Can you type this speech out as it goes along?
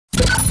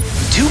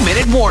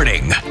2-minute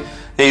warning.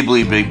 Hey,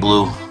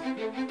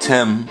 Bleedbigblue.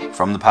 Tim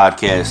from the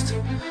podcast.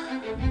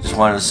 Just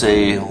wanted to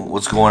say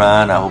what's going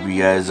on. I hope you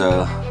guys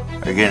are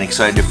getting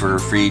excited for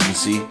free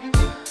agency.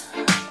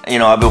 You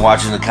know, I've been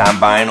watching the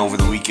Combine over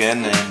the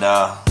weekend, and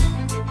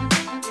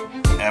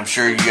I'm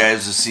sure you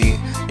guys have seen,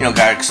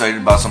 got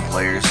excited about some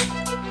players.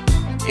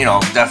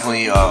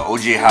 Definitely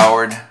O.J.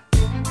 Howard.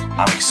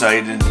 I'm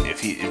excited.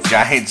 If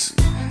Giants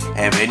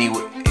have any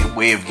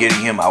way of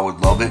getting him, I would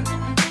love it.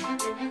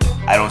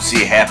 I don't see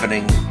it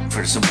happening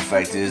for the simple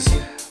fact is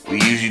we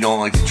usually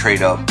don't like to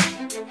trade up.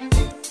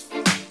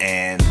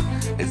 And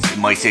it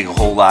might take a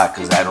whole lot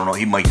because I don't know,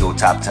 he might go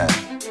top 10.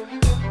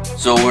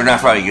 So we're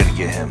not probably going to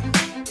get him.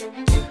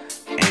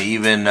 And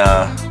even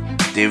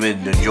David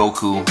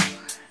Njoku,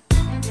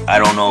 I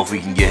don't know if we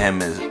can get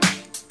him as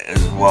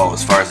well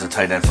as far as the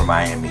tight end for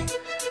Miami.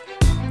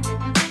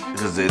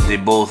 Because they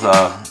both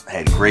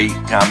had great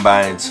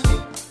combines.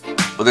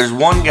 But there's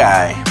one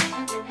guy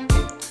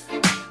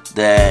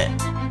that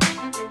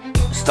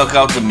stuck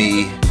out to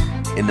me,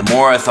 and the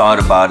more I thought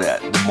about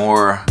it, the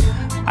more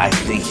I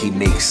think he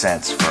makes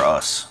sense for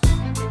us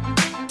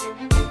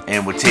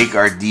and would take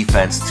our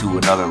defense to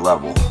another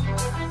level.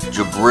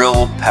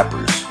 Jabrill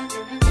Peppers.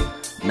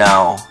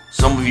 Now,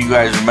 some of you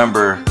guys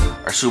remember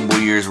our Super Bowl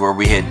years where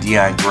we had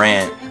Deion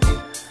Grant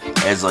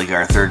as like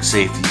our third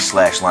safety /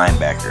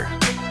 linebacker.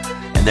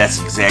 And that's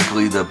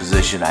exactly the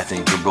position I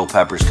think Jabrill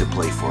Peppers could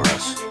play for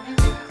us.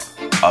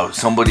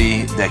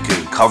 Somebody that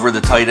could cover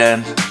the tight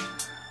end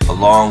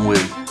along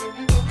with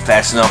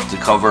fast enough to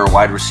cover a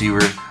wide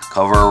receiver,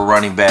 cover a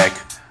running back,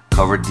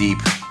 cover deep.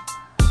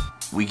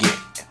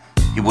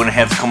 He wouldn't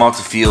have to come out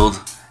the field.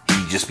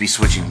 He'd just be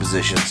switching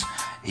positions.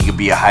 He could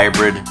be a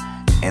hybrid,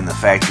 and the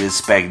fact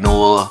is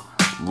Spagnuolo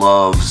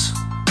loves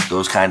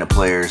those kind of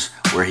players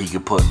where he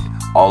could put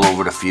all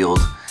over the field,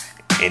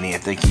 and I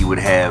think he would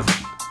have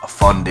a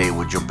fun day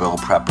with Jabrill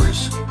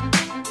Peppers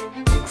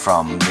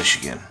from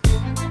Michigan.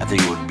 I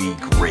think it would be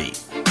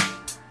great.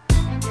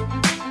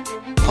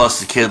 Plus,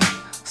 the kid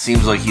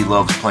seems like he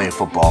loves playing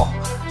football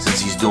since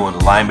he's doing the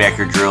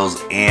linebacker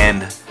drills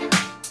and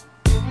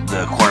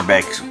the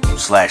cornerback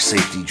 /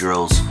 safety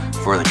drills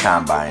for the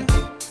Combine.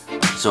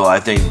 So I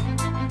think,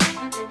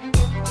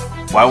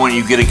 why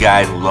wouldn't you get a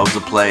guy who loves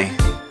to play,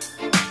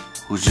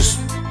 who's just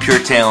pure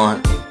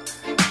talent,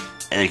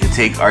 and he can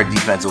take our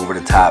defense over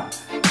the top?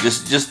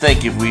 Just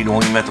think if we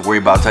don't even have to worry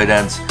about tight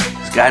ends.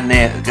 God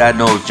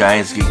knows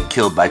Giants get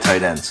killed by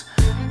tight ends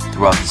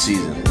throughout the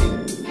season.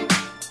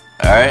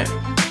 Alright?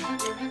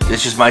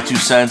 That's just my 2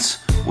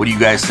 cents. What do you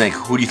guys think?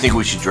 Who do you think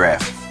we should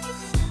draft?